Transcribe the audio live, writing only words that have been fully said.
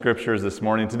Scriptures this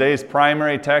morning. Today's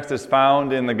primary text is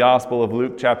found in the Gospel of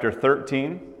Luke chapter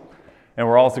 13, and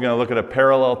we're also going to look at a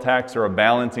parallel text or a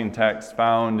balancing text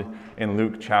found in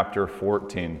Luke chapter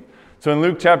 14. So in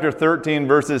Luke chapter 13,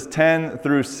 verses 10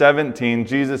 through 17,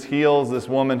 Jesus heals this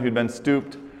woman who'd been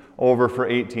stooped over for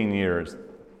 18 years.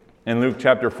 In Luke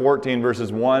chapter 14,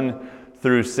 verses 1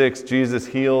 through 6, Jesus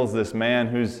heals this man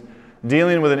who's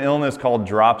dealing with an illness called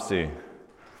dropsy.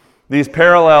 These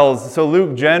parallels, so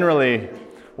Luke generally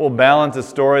will balance a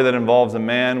story that involves a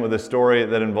man with a story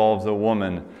that involves a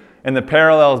woman. And the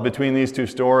parallels between these two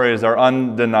stories are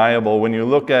undeniable. When you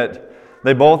look at,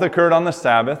 they both occurred on the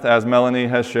Sabbath, as Melanie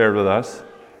has shared with us.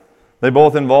 They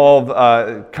both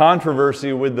involve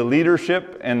controversy with the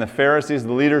leadership and the Pharisees,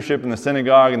 the leadership in the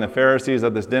synagogue and the Pharisees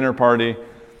at this dinner party.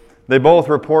 They both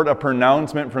report a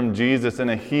pronouncement from Jesus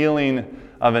and a healing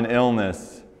of an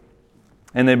illness.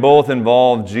 And they both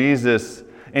involve Jesus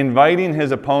inviting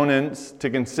his opponents to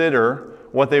consider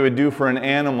what they would do for an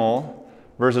animal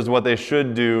versus what they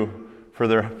should do for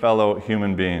their fellow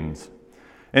human beings.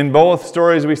 In both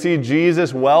stories, we see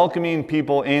Jesus welcoming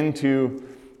people into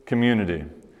community.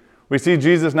 We see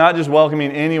Jesus not just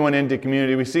welcoming anyone into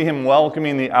community, we see him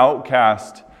welcoming the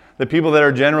outcast, the people that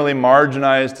are generally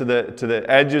marginalized to the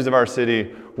edges of our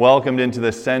city, welcomed into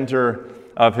the center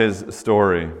of his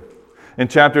story. In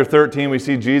chapter 13, we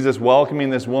see Jesus welcoming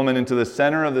this woman into the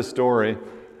center of the story.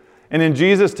 And in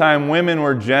Jesus' time, women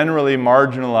were generally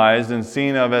marginalized and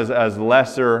seen of as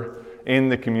lesser in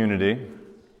the community.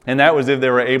 And that was if they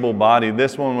were able-bodied.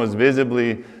 This one was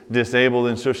visibly disabled,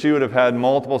 and so she would have had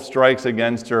multiple strikes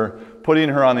against her, putting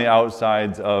her on the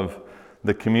outsides of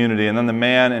the community. And then the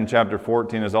man in chapter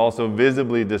 14 is also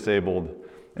visibly disabled,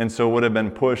 and so would have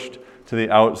been pushed to the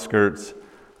outskirts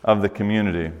of the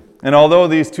community. And although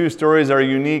these two stories are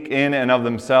unique in and of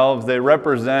themselves, they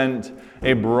represent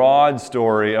a broad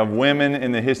story of women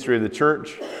in the history of the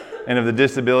church and of the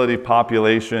disability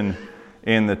population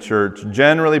in the church.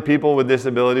 Generally, people with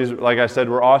disabilities, like I said,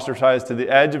 were ostracized to the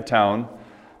edge of town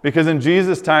because in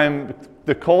Jesus' time,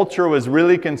 the culture was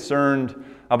really concerned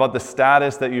about the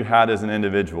status that you had as an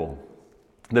individual.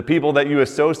 The people that you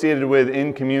associated with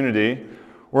in community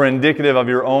were indicative of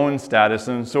your own status,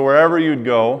 and so wherever you'd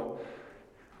go,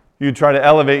 you'd try to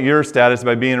elevate your status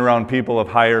by being around people of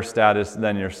higher status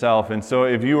than yourself. And so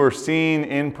if you were seen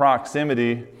in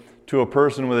proximity to a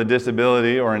person with a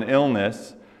disability or an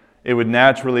illness, it would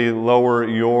naturally lower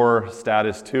your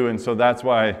status too. And so that's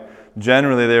why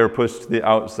generally they were pushed to the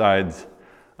outsides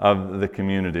of the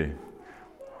community.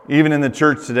 Even in the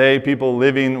church today, people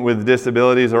living with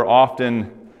disabilities are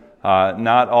often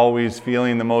not always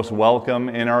feeling the most welcome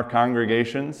in our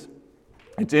congregations.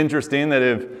 It's interesting that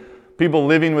if people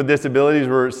living with disabilities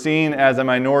were seen as a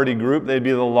minority group, they'd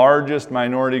be the largest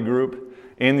minority group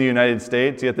in the United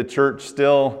States, yet the church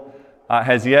still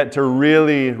has yet to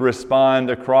really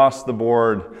respond across the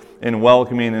board in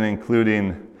welcoming and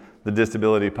including the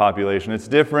disability population. It's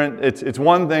different. It's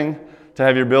one thing to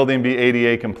have your building be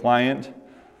ADA compliant,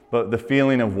 but the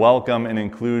feeling of welcome and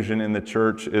inclusion in the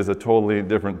church is a totally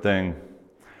different thing.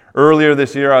 Earlier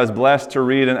this year, I was blessed to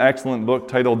read an excellent book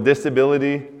titled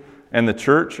Disability and the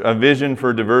Church, A Vision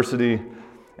for Diversity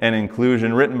and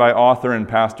Inclusion, written by author and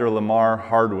pastor Lamar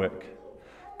Hardwick.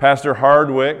 Pastor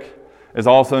Hardwick is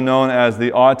also known as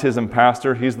the autism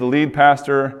pastor. He's the lead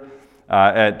pastor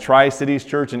at Tri-Cities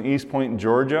Church in East Point,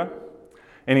 Georgia.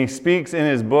 And he speaks in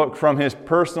his book from his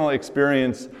personal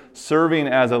experience serving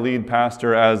as a lead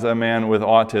pastor as a man with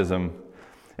autism.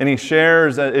 And he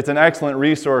shares, it's an excellent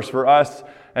resource for us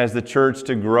as the church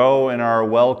to grow in our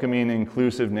welcoming,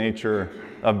 inclusive nature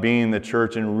of being the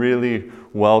church and really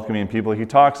welcoming people. He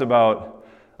talks about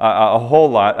a whole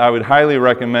lot. I would highly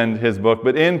recommend his book.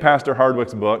 But in Pastor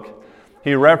Hardwick's book,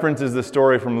 he references the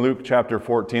story from Luke chapter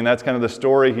 14. That's kind of the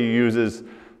story he uses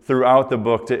throughout the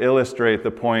book to illustrate the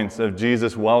points of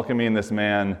Jesus welcoming this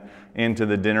man into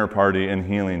the dinner party and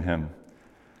healing him.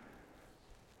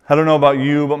 I don't know about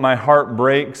you, but my heart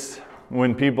breaks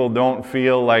when people don't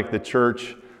feel like the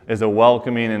church is a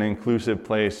welcoming and inclusive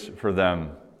place for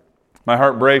them. My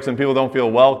heart breaks when people don't feel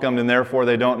welcomed and therefore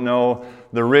they don't know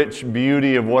the rich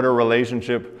beauty of what a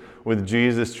relationship with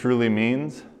Jesus truly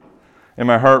means. And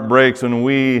my heart breaks when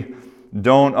we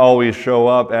don't always show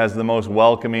up as the most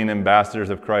welcoming ambassadors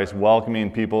of Christ,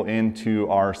 welcoming people into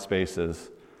our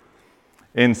spaces.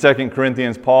 In 2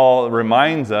 Corinthians, Paul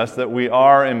reminds us that we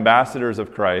are ambassadors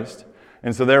of Christ,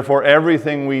 and so therefore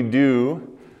everything we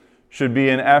do should be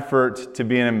an effort to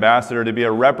be an ambassador, to be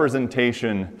a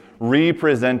representation,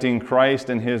 representing Christ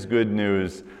and his good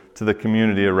news to the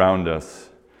community around us.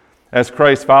 As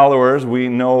Christ followers, we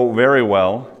know very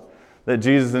well that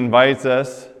Jesus invites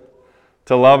us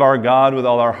to love our God with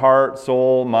all our heart,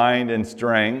 soul, mind, and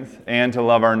strength, and to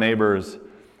love our neighbors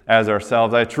as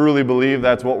ourselves. I truly believe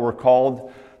that's what we're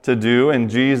called to do, and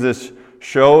Jesus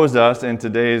shows us in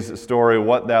today's story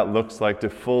what that looks like to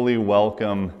fully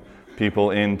welcome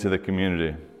people into the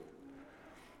community.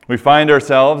 We find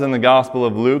ourselves in the Gospel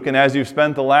of Luke, and as you've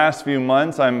spent the last few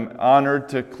months, I'm honored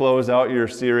to close out your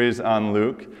series on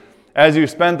Luke. As you've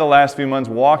spent the last few months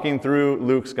walking through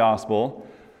Luke's Gospel,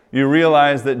 you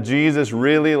realize that Jesus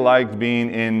really liked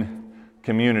being in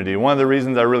community. One of the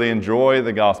reasons I really enjoy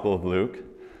the Gospel of Luke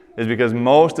is because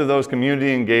most of those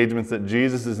community engagements that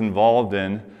Jesus is involved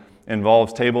in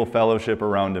involves table fellowship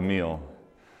around a meal.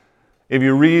 If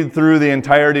you read through the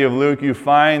entirety of Luke, you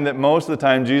find that most of the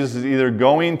time Jesus is either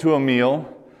going to a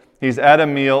meal, he's at a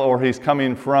meal, or he's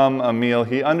coming from a meal.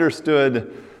 He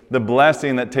understood the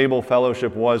blessing that table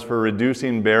fellowship was for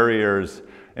reducing barriers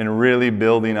and really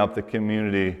building up the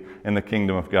community in the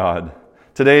kingdom of God.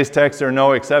 Today's texts are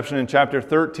no exception. In chapter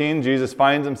 13, Jesus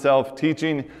finds himself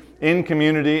teaching in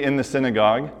community in the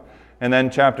synagogue. And then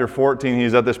chapter 14,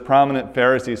 he's at this prominent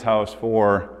Pharisee's house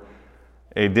for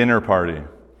a dinner party.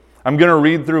 I'm going to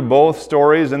read through both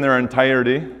stories in their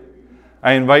entirety.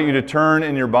 I invite you to turn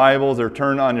in your Bibles or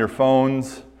turn on your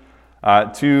phones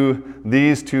to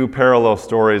these two parallel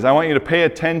stories. I want you to pay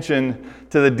attention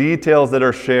to the details that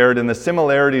are shared and the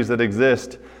similarities that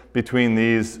exist between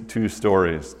these two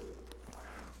stories.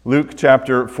 Luke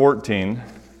chapter 13,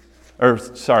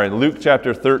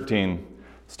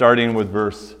 starting with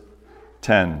verse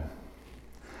 10.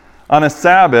 On a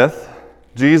Sabbath,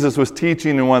 Jesus was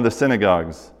teaching in one of the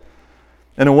synagogues,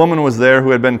 and a woman was there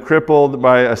who had been crippled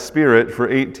by a spirit for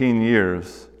 18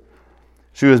 years.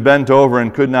 She was bent over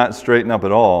and could not straighten up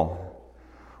at all.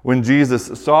 When Jesus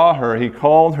saw her, he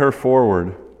called her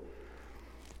forward.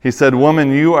 He said,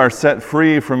 "Woman, you are set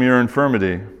free from your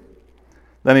infirmity."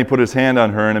 Then he put his hand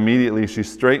on her, and immediately she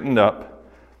straightened up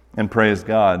and praised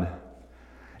God.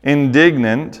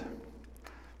 Indignant,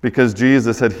 because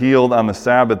Jesus had healed on the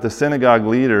Sabbath, the synagogue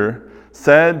leader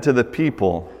said to the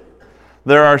people,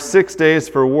 "There are 6 days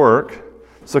for work,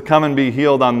 so come and be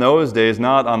healed on those days,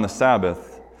 not on the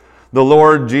Sabbath." The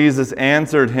Lord Jesus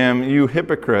answered him, "You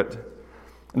hypocrite!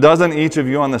 Doesn't each of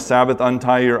you on the Sabbath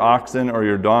untie your oxen or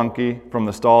your donkey from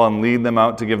the stall and lead them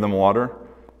out to give them water?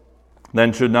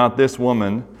 Then should not this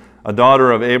woman, a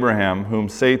daughter of Abraham, whom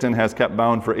Satan has kept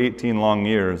bound for 18 long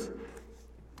years,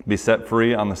 be set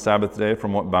free on the Sabbath day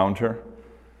from what bound her?"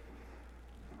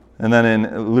 And then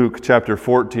in Luke chapter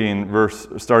 14,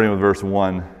 starting with verse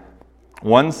 1.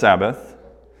 One Sabbath,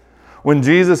 when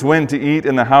Jesus went to eat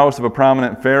in the house of a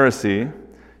prominent Pharisee,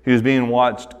 he was being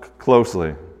watched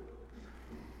closely.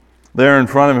 There in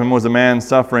front of him was a man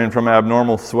suffering from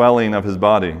abnormal swelling of his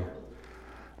body.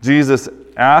 Jesus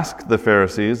asked the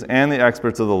Pharisees and the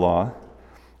experts of the law,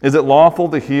 "Is it lawful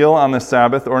to heal on the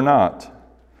Sabbath or not?"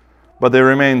 But they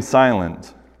remained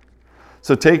silent.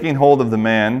 So taking hold of the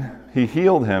man, he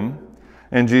healed him,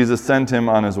 and Jesus sent him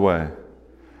on his way.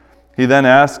 He then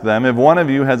asked them, "If one of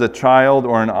you has a child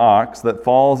or an ox that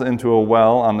falls into a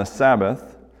well on the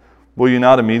Sabbath, will you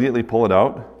not immediately pull it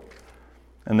out?"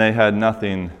 And they had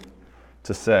nothing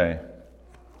to say.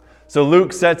 So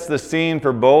Luke sets the scene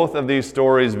for both of these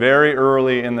stories very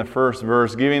early in the first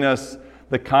verse, giving us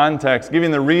the context,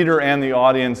 giving the reader and the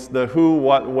audience the who,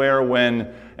 what, where, when,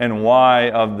 and why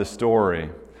of the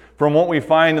story. From what we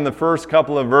find in the first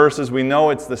couple of verses, we know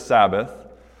it's the Sabbath.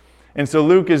 And so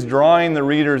Luke is drawing the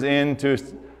readers in to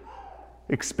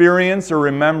experience or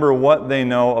remember what they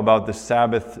know about the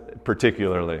Sabbath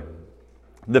particularly.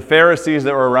 The Pharisees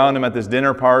that were around him at this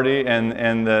dinner party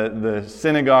and the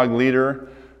synagogue leader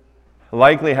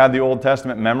likely had the Old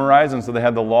Testament memorized, and so they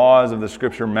had the laws of the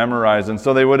Scripture memorized. And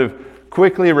so they would have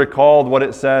quickly recalled what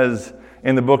it says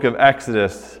in the book of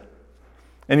Exodus.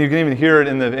 And you can even hear it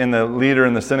in the leader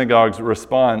in the synagogue's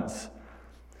response.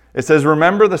 It says,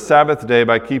 "Remember the Sabbath day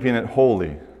by keeping it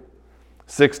holy.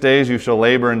 6 days you shall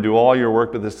labor and do all your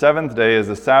work, but the seventh day is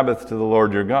the Sabbath to the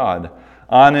Lord your God.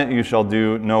 On it you shall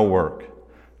do no work.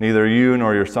 Neither you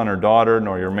nor your son or daughter,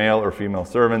 nor your male or female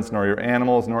servants, nor your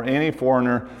animals, nor any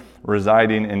foreigner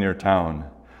residing in your town.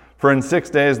 For in 6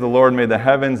 days the Lord made the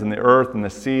heavens and the earth and the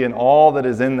sea and all that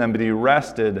is in them, but he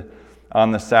rested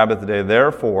on the Sabbath day.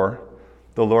 Therefore,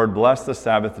 the Lord blessed the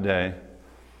Sabbath day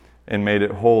and made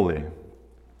it holy."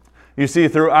 You see,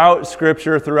 throughout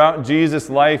Scripture, throughout Jesus'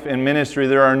 life and ministry,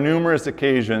 there are numerous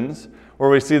occasions where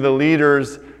we see the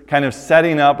leaders kind of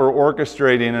setting up or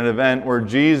orchestrating an event where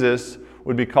Jesus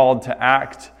would be called to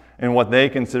act in what they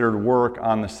considered work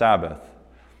on the Sabbath.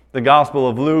 The Gospel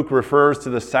of Luke refers to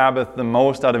the Sabbath the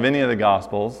most out of any of the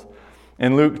Gospels.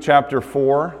 In Luke chapter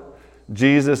 4,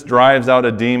 Jesus drives out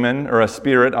a demon or a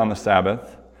spirit on the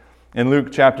Sabbath. In Luke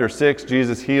chapter 6,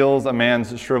 Jesus heals a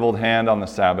man's shriveled hand on the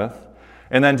Sabbath.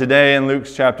 And then today in Luke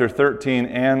chapter 13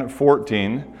 and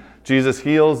 14, Jesus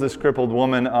heals this crippled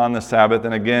woman on the Sabbath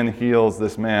and again heals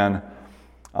this man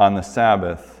on the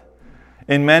Sabbath.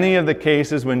 In many of the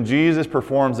cases when Jesus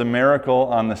performs a miracle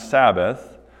on the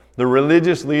Sabbath, the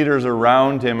religious leaders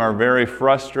around him are very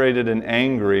frustrated and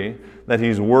angry that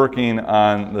he's working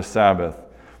on the Sabbath.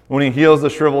 When he heals the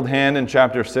shriveled hand in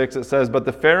chapter 6, it says, "But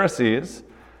the Pharisees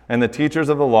and the teachers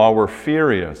of the law were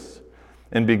furious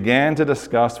and began to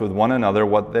discuss with one another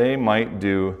what they might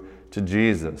do to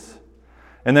Jesus."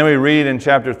 And then we read in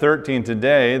chapter 13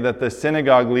 today that the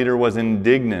synagogue leader was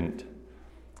indignant.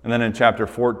 And then in chapter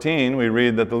 14, we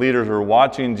read that the leaders were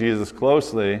watching Jesus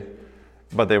closely,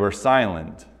 but they were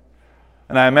silent.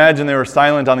 And I imagine they were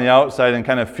silent on the outside and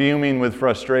kind of fuming with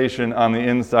frustration on the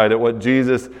inside at what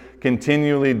Jesus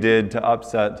continually did to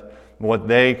upset what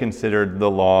they considered the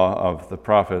law of the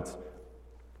prophets.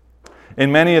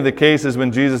 In many of the cases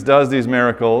when Jesus does these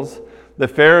miracles, the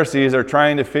Pharisees are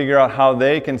trying to figure out how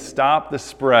they can stop the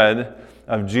spread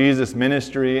of Jesus'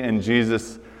 ministry and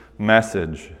Jesus'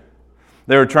 message.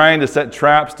 They were trying to set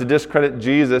traps to discredit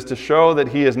Jesus, to show that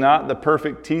he is not the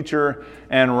perfect teacher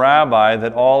and rabbi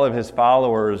that all of his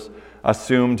followers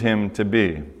assumed him to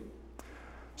be.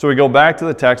 So we go back to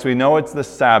the text. We know it's the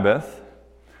Sabbath.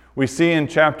 We see in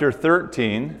chapter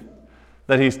 13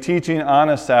 that he's teaching on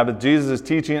a Sabbath. Jesus is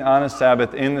teaching on a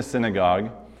Sabbath in the synagogue.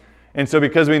 And so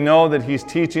because we know that he's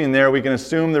teaching there, we can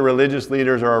assume the religious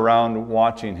leaders are around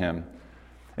watching him.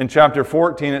 In chapter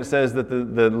 14, it says that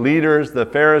the leaders, the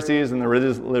Pharisees and the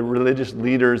religious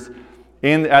leaders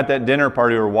at that dinner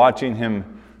party were watching him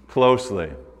closely.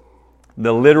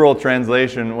 The literal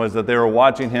translation was that they were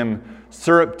watching him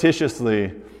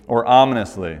surreptitiously or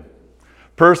ominously.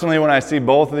 Personally, when I see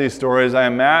both of these stories, I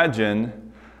imagine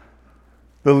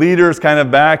the leaders kind of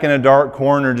back in a dark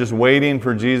corner just waiting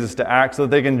for Jesus to act so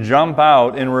that they can jump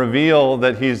out and reveal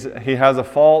that he has a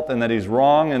fault and that he's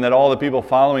wrong and that all the people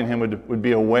following him would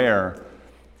be aware.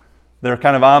 They're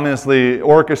kind of ominously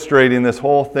orchestrating this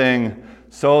whole thing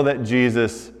so that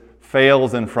Jesus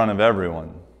fails in front of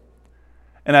everyone.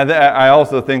 And I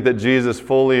also think that Jesus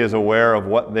fully is aware of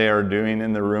what they are doing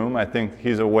in the room. I think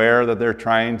he's aware that they're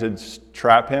trying to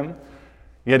trap him.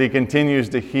 Yet he continues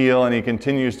to heal and he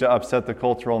continues to upset the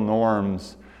cultural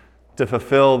norms to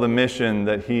fulfill the mission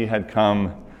that he had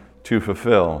come to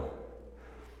fulfill.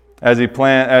 As he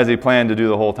planned to do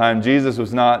the whole time, Jesus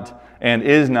was not and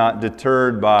is not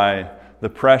deterred by the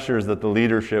pressures that the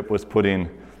leadership was putting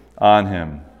on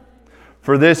him.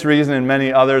 For this reason and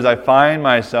many others, I find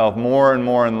myself more and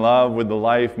more in love with the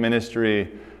life,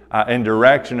 ministry, and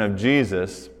direction of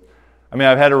Jesus. I mean,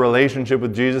 I've had a relationship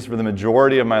with Jesus for the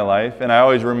majority of my life, and I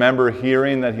always remember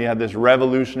hearing that he had this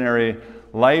revolutionary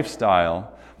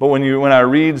lifestyle. But when I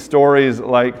read stories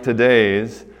like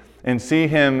today's and see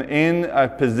him in a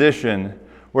position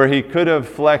where he could have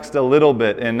flexed a little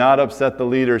bit and not upset the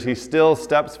leaders, he still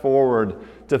steps forward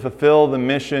to fulfill the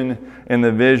mission and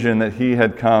the vision that he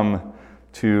had come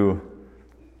to,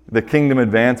 the kingdom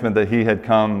advancement that he had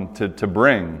come to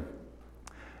bring.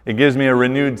 It gives me a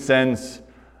renewed sense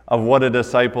of what a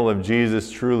disciple of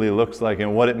Jesus truly looks like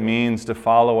and what it means to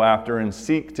follow after and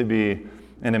seek to be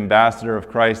an ambassador of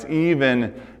Christ,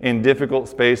 even in difficult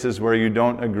spaces where you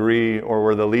don't agree or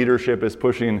where the leadership is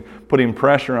putting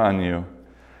pressure on you.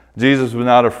 Jesus was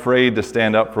not afraid to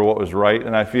stand up for what was right,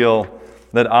 and I feel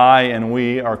that I and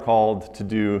we are called to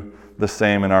do the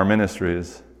same in our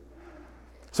ministries.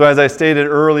 So as I stated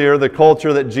earlier, the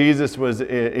culture that Jesus was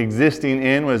existing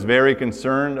in was very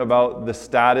concerned about the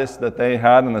status that they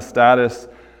had and the status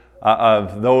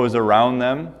of those around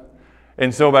them.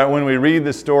 And so when we read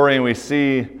the story and we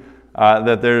see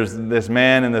that there's this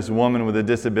man and this woman with a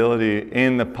disability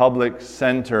in the public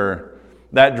center,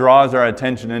 that draws our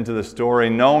attention into the story,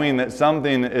 knowing that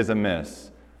something is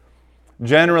amiss.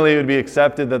 Generally, it would be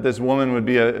accepted that this woman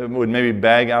would maybe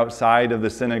beg outside of the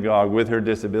synagogue with her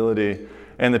disability,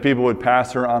 and the people would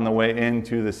pass her on the way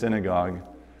into the synagogue.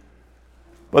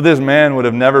 But this man would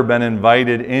have never been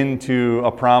invited into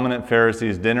a prominent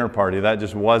Pharisee's dinner party. That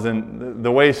just wasn't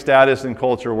the way status and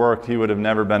culture worked. He would have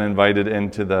never been invited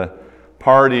into the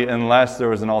party unless there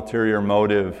was an ulterior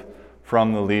motive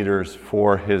from the leaders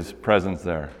for his presence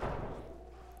there.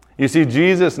 You see,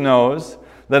 Jesus knows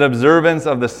that observance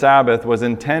of the Sabbath was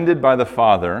intended by the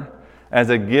Father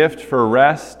as a gift for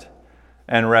rest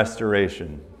and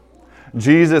restoration.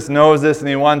 Jesus knows this, and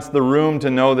he wants the room to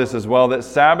know this as well, that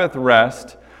Sabbath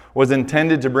rest was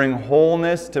intended to bring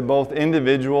wholeness to both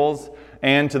individuals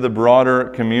and to the broader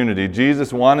community.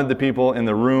 Jesus wanted the people in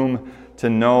the room to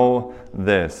know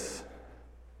this.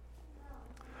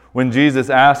 When Jesus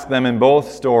asked them in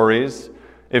both stories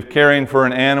if caring for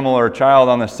an animal or a child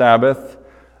on the Sabbath,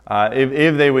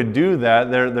 if they would do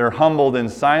that, they're humbled in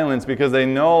silence because they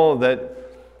know that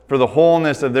for the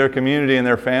wholeness of their community and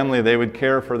their family, they would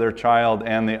care for their child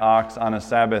and the ox on a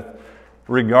Sabbath,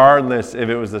 regardless if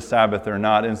it was the Sabbath or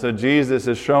not. And so Jesus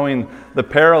is showing the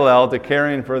parallel to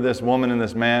caring for this woman and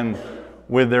this man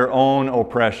with their own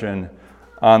oppression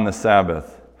on the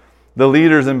Sabbath. The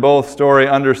leaders in both stories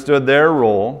understood their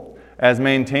role as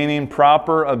maintaining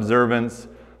proper observance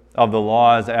of the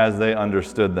laws as they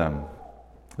understood them.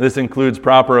 This includes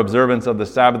proper observance of the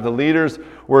Sabbath. The leaders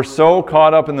were so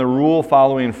caught up in the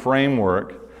rule-following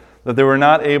framework that they were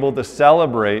not able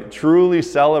to truly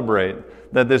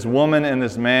celebrate, that this woman and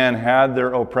this man had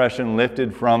their oppression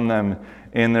lifted from them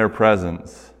in their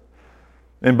presence.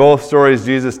 In both stories,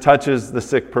 Jesus touches the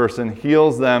sick person,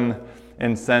 heals them,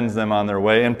 and sends them on their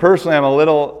way. And personally,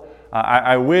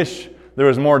 I wish there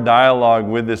was more dialogue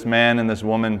with this man and this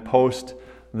woman post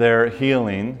their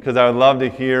healing, because I would love to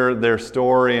hear their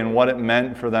story and what it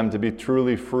meant for them to be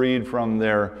truly freed from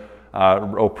their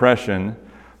oppression.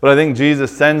 But I think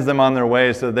Jesus sends them on their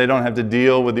way so that they don't have to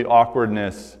deal with the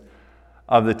awkwardness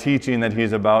of the teaching that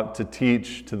he's about to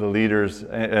teach to the leaders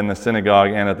in the synagogue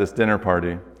and at this dinner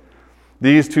party.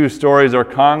 These two stories are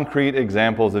concrete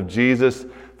examples of Jesus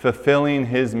fulfilling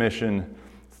his mission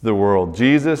to the world.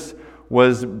 Jesus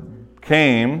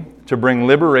came to bring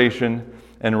liberation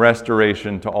and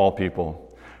restoration to all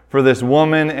people. For this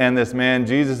woman and this man,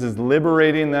 Jesus is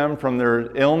liberating them from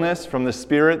their illness, from the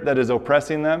spirit that is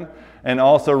oppressing them, and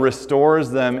also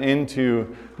restores them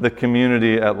into the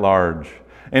community at large.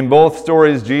 In both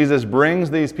stories, Jesus brings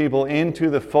these people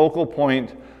into the focal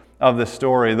point of the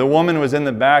story. The woman was in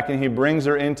the back, and he brings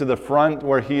her into the front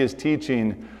where he is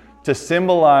teaching to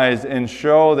symbolize and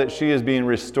show that she is being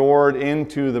restored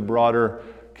into the broader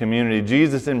community.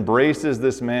 Jesus embraces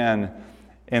this man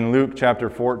in Luke chapter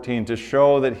 14 to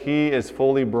show that he is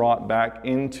fully brought back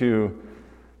into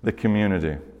the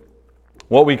community.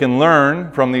 What we can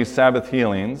learn from these Sabbath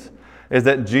healings is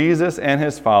that Jesus and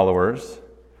his followers,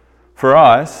 for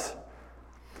us,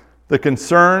 the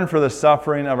concern for the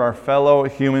suffering of our fellow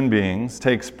human beings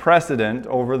takes precedent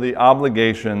over the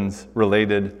obligations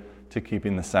related to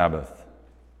keeping the Sabbath.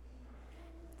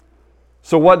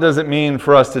 So what does it mean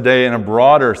for us today in a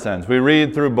broader sense? We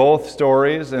read through both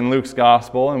stories in Luke's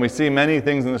gospel, and we see many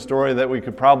things in the story that we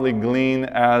could probably glean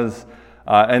as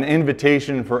an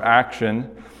invitation for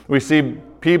action. We see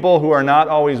people who are not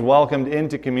always welcomed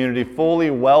into community,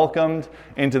 fully welcomed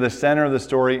into the center of the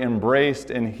story, embraced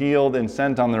and healed and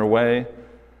sent on their way.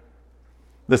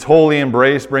 This holy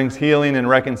embrace brings healing and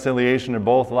reconciliation to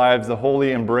both lives. The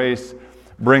holy embrace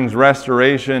brings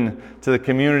restoration to the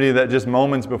community that just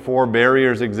moments before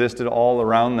barriers existed all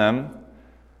around them.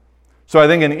 So I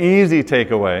think an easy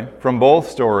takeaway from both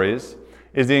stories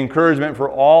is the encouragement for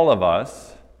all of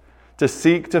us to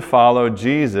seek to follow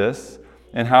Jesus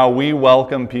and how we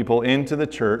welcome people into the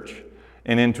church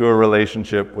and into a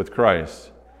relationship with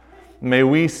Christ. May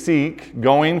we seek,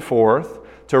 going forth,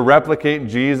 to replicate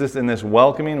Jesus in this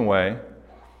welcoming way.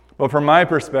 But from my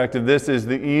perspective, this is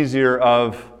the easier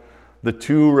of the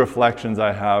two reflections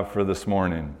I have for this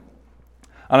morning.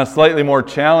 On a slightly more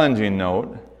challenging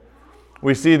note,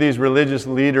 we see these religious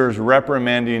leaders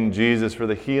reprimanding Jesus for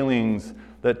the healings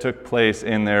that took place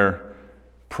in their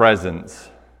presence.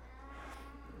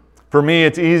 For me,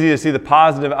 it's easy to see the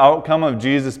positive outcome of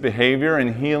Jesus' behavior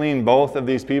in healing both of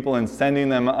these people and sending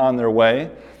them on their way.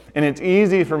 And it's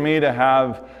easy for me to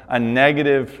have a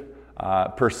negative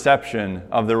perception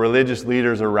of the religious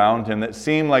leaders around him that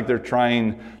seem like they're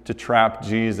trying to trap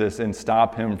Jesus and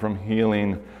stop him from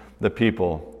healing the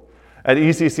people. At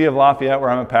ECC of Lafayette, where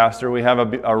I'm a pastor, we have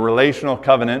a relational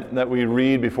covenant that we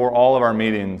read before all of our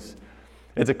meetings.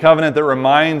 It's a covenant that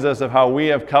reminds us of how we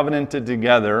have covenanted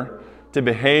together to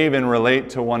behave and relate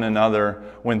to one another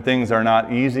when things are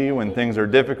not easy, when things are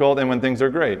difficult, and when things are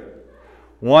great.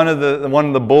 One of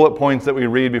the bullet points that we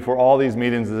read before all these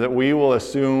meetings is that we will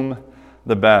assume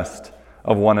the best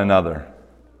of one another.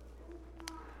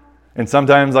 And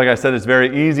sometimes, like I said, it's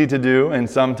very easy to do, and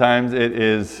sometimes it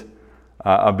is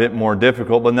a bit more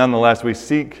difficult, but nonetheless, we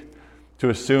seek to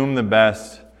assume the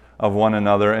best of one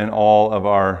another in all of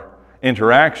our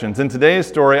interactions. In today's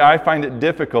story, I find it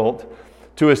difficult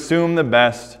to assume the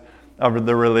best of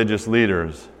the religious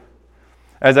leaders.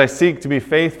 As I seek to be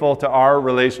faithful to our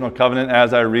relational covenant,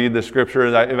 as I read the scripture,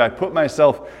 if I put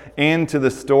myself into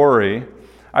the story,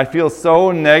 I feel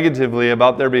so negatively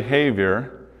about their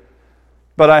behavior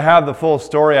But I have the full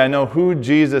story. I know who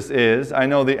Jesus is. I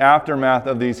know the aftermath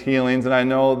of these healings, and I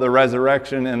know the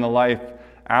resurrection and the life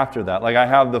after that. Like, I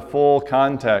have the full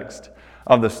context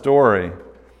of the story.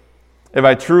 If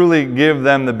I truly give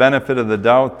them the benefit of the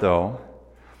doubt, though,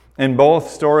 in both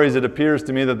stories it appears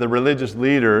to me that the religious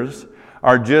leaders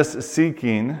are just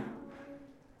seeking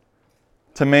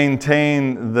to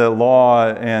maintain the law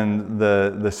and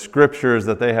the scriptures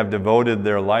that they have devoted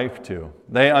their life to.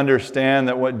 They understand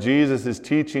that what Jesus is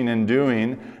teaching and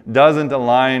doing doesn't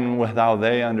align with how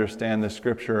they understand the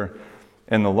scripture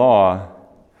and the law.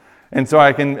 And so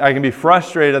I can be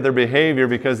frustrated at their behavior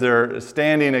because they're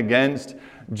standing against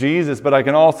Jesus, but I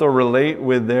can also relate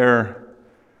with their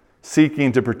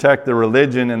seeking to protect their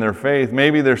religion and their faith.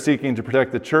 Maybe they're seeking to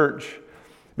protect the church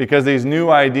because these new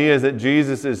ideas that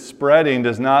Jesus is spreading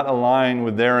does not align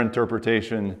with their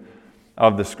interpretation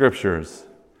of the Scriptures.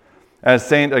 As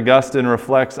St. Augustine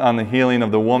reflects on the healing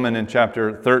of the woman in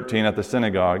chapter 13 at the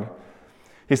synagogue,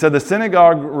 he said the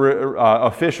synagogue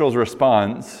official's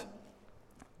response,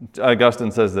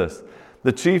 Augustine says this,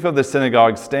 "The chief of the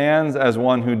synagogue stands as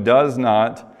one who does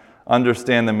not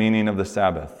understand the meaning of the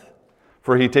Sabbath,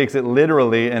 for he takes it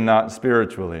literally and not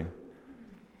spiritually."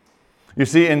 You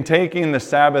see, in taking the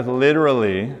Sabbath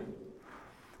literally,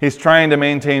 he's trying to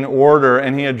maintain order,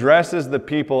 and he addresses the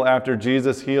people after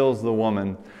Jesus heals the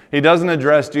woman. He doesn't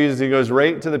address Jesus. He goes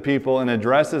right to the people and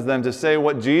addresses them to say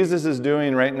what Jesus is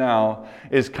doing right now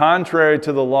is contrary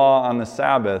to the law on the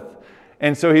Sabbath.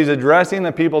 And so he's addressing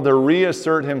the people to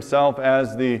reassert himself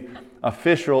as the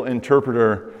official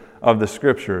interpreter of the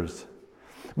Scriptures.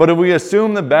 But if we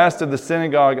assume the best of the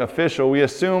synagogue official, we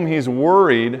assume he's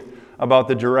worried about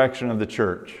the direction of the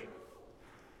church.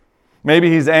 Maybe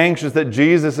he's anxious that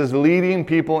Jesus is leading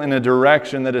people in a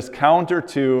direction that is counter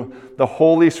to the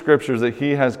holy Scriptures that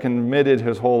he has committed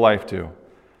his whole life to.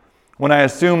 When I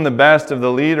assume the best of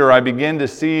the leader, I begin to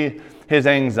see his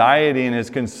anxiety and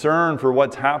his concern for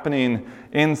what's happening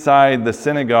inside the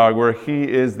synagogue where he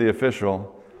is the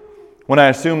official. When I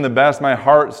assume the best, my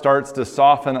heart starts to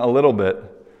soften a little bit.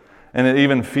 And it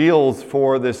even feels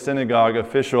for this synagogue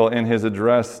official in his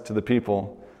address to the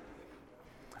people.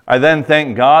 I then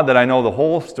thank God that I know the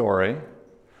whole story.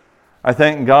 I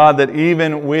thank God that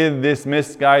even with this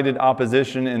misguided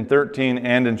opposition in 13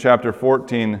 and in chapter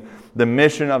 14, the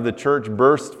mission of the church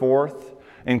bursts forth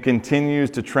and continues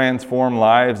to transform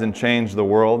lives and change the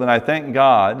world. And I thank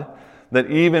God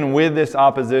that even with this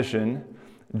opposition,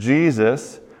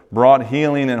 Jesus brought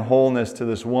healing and wholeness to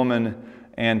this woman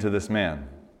and to this man.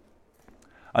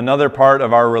 Another part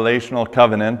of our relational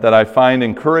covenant that I find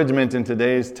encouragement in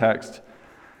today's text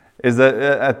is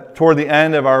that toward the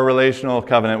end of our relational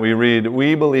covenant, we read,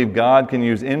 "We believe God can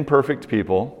use imperfect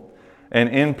people and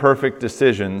imperfect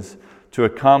decisions to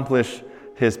accomplish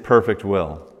His perfect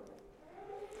will."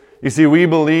 You see, we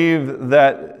believe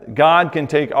that God can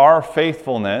take our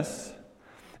faithfulness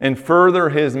and further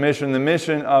His mission, the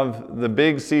mission of the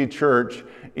Big C Church,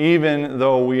 even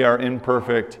though we are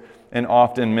imperfect and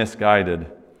often misguided.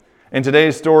 In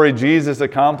today's story, Jesus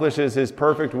accomplishes His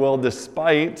perfect will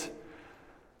despite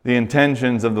the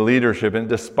intentions of the leadership and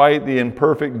despite the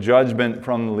imperfect judgment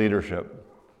from the leadership.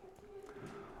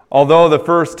 Although the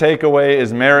first takeaway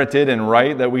is merited and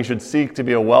right, that we should seek to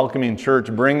be a welcoming church,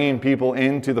 bringing people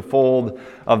into the fold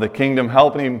of the kingdom,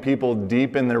 helping people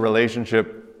deepen their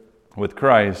relationship with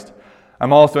Christ,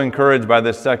 I'm also encouraged by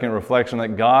this second reflection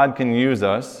that God can use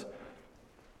us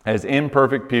as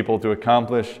imperfect people to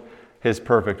accomplish His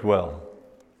perfect will.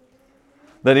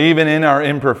 That even in our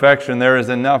imperfection, there is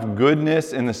enough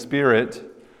goodness in the Spirit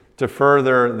to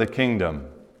further the kingdom.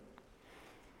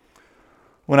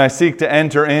 When I seek to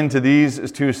enter into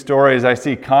these two stories, I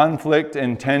see conflict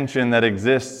and tension that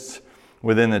exists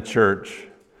within the church.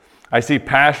 I see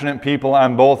passionate people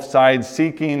on both sides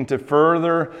seeking to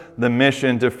further the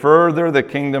mission, to further the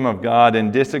kingdom of God,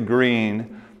 and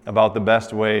disagreeing about the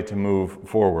best way to move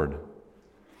forward.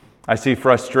 I see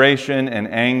frustration and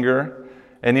anger,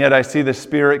 and yet I see the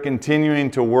Spirit continuing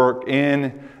to work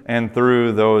in and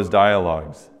through those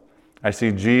dialogues. I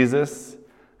see Jesus,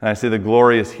 and I see the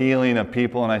glorious healing of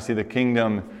people, and I see the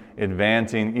kingdom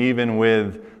advancing even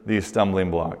with these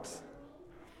stumbling blocks.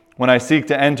 When I seek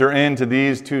to enter into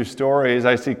these two stories,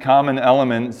 I see common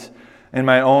elements in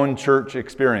my own church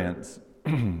experience.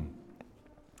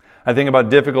 I think about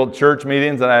difficult church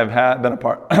meetings that I have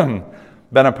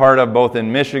been a part of both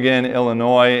in Michigan,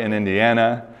 Illinois, and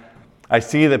Indiana. I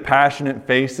see the passionate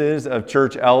faces of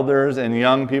church elders and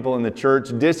young people in the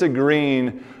church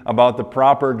disagreeing about the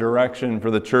proper direction for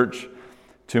the church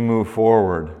to move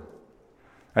forward.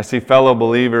 I see fellow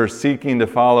believers seeking to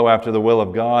follow after the will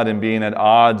of God and being at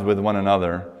odds with one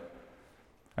another.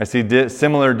 I see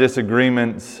similar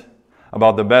disagreements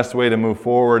about the best way to move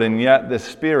forward, and yet the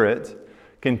Spirit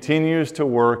continues to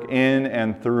work in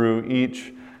and through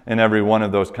each and every one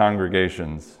of those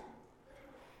congregations.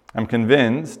 I'm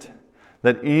convinced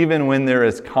that even when there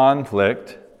is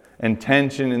conflict and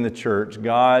tension in the church,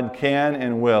 God can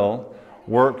and will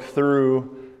work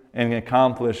through and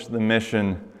accomplish the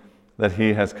mission that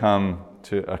He has come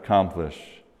to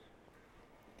accomplish.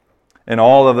 In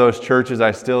all of those churches, I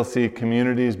still see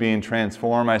communities being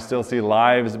transformed. I still see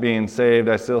lives being saved.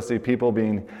 I still see people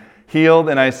being healed.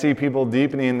 And I see people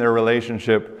deepening their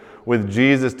relationship with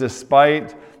Jesus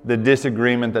despite the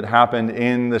disagreement that happened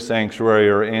in the sanctuary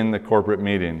or in the corporate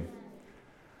meeting.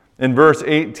 In verse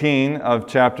 18 of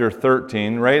chapter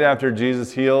 13, right after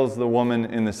Jesus heals the woman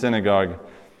in the synagogue,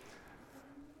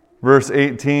 verse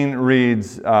 18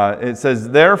 reads, it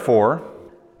says, "Therefore,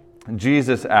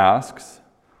 Jesus asks,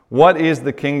 'What is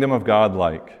the kingdom of God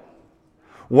like?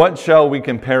 What shall we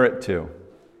compare it to?'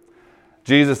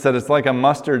 Jesus said, 'It's like a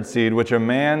mustard seed which a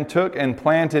man took and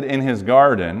planted in his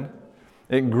garden.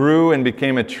 It grew and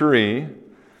became a tree,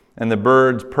 and the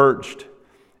birds perched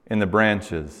in the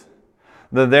branches.'"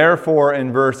 The therefore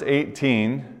in verse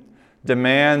 18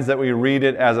 demands that we read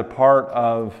it as a part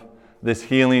of this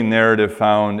healing narrative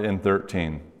found in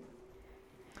 13.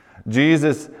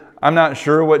 I'm not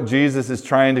sure what Jesus is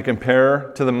trying to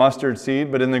compare to the mustard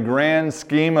seed, but in the grand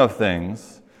scheme of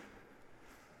things,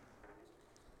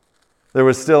 there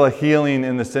was still a healing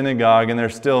in the synagogue, and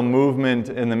there's still movement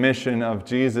in the mission of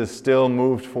Jesus still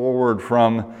moved forward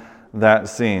from that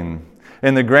scene.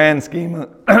 In the grand scheme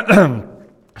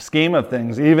of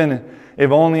things, even if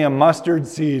only a mustard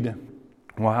seed,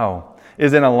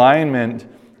 is in alignment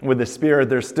with the Spirit,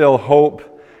 there's still hope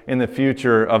in the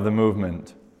future of the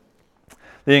movement.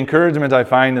 The encouragement I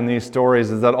find in these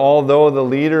stories is that although the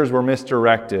leaders were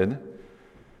misdirected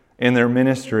in their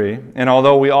ministry, and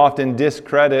although we often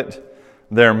discredit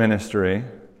their ministry,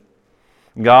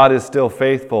 God is still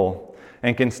faithful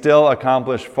and can still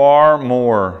accomplish far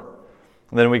more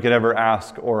than we could ever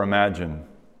ask or imagine.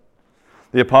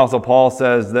 The Apostle Paul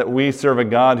says that we serve a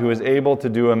God who is able to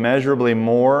do immeasurably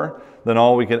more than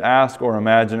all we could ask or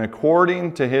imagine,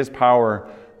 according to His power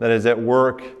that is at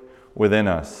work within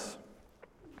us.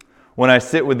 When I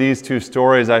sit with these two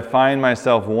stories, I find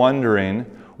myself wondering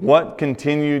what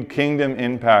continued kingdom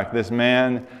impact this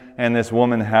man and this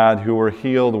woman had who were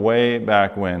healed way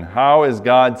back when. How is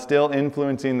God still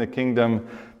influencing the kingdom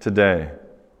today?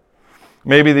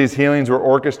 Maybe these healings were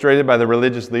orchestrated by the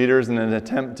religious leaders in an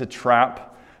attempt to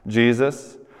trap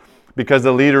Jesus, because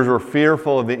the leaders were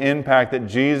fearful of the impact that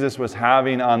Jesus was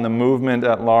having on the movement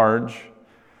at large.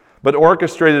 But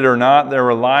orchestrated or not, there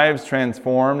were lives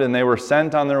transformed, and they were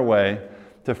sent on their way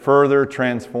to further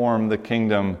transform the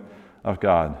kingdom of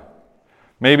God.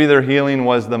 Maybe their healing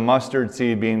was the mustard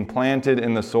seed being planted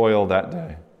in the soil that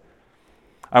day.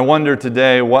 I wonder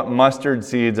today what mustard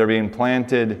seeds are being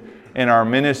planted in our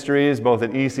ministries, both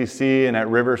at ECC and at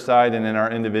Riverside and in our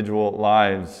individual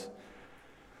lives.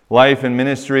 Life and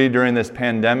ministry during this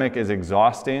pandemic is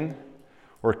exhausting.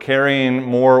 We're carrying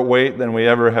more weight than we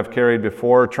ever have carried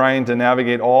before. Trying to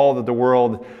navigate all that the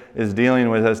world is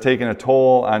dealing with has taken a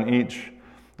toll on each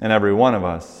and every one of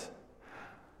us.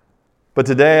 But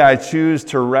today I choose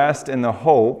to rest in the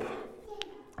hope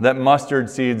that mustard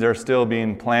seeds are still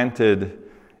being planted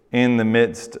in the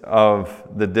midst of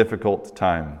the difficult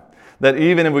time. That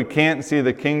even if we can't see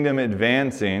the kingdom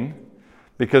advancing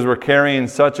because we're carrying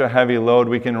such a heavy load,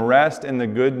 we can rest in the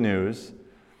good news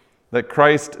that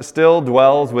Christ still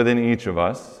dwells within each of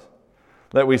us,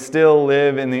 that we still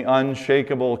live in the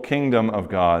unshakable kingdom of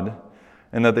God,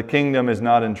 and that the kingdom is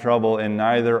not in trouble, and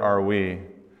neither are we.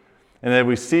 And that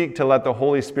we seek to let the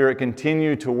Holy Spirit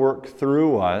continue to work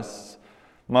through us,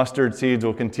 mustard seeds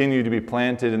will continue to be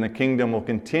planted, and the kingdom will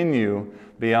continue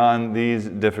beyond these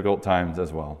difficult times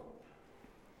as well.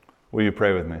 Will you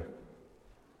pray with me?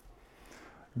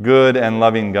 Good and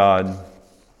loving God,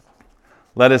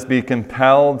 let us be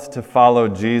compelled to follow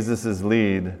Jesus'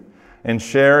 lead and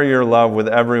share your love with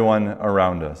everyone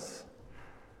around us.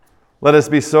 Let us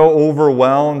be so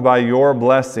overwhelmed by your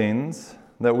blessings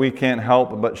that we can't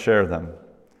help but share them.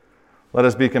 Let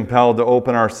us be compelled to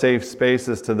open our safe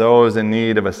spaces to those in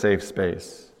need of a safe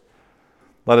space.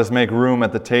 Let us make room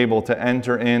at the table to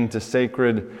enter into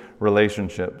sacred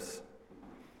relationships.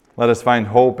 Let us find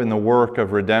hope in the work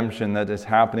of redemption that is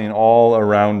happening all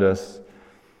around us.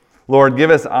 Lord, give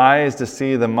us eyes to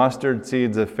see the mustard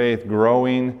seeds of faith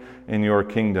growing in your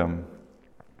kingdom.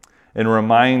 And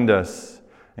remind us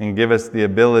and give us the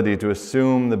ability to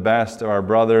assume the best of our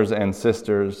brothers and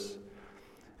sisters.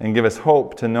 And give us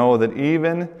hope to know that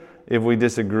even if we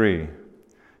disagree,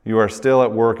 You are still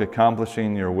at work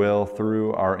accomplishing your will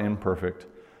through our imperfect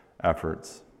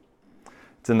efforts.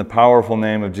 It's in the powerful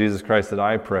name of Jesus Christ that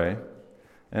I pray.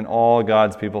 And all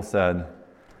God's people said,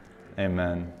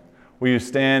 Amen. Will you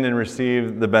stand and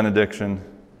receive the benediction?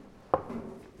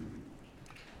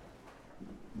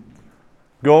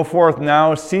 Go forth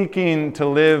now, seeking to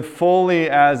live fully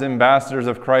as ambassadors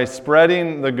of Christ,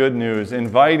 spreading the good news,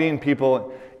 inviting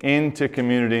people into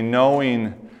community,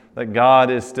 knowing that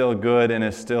God is still good and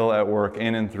is still at work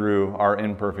in and through our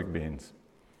imperfect beings.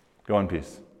 Go in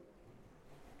peace.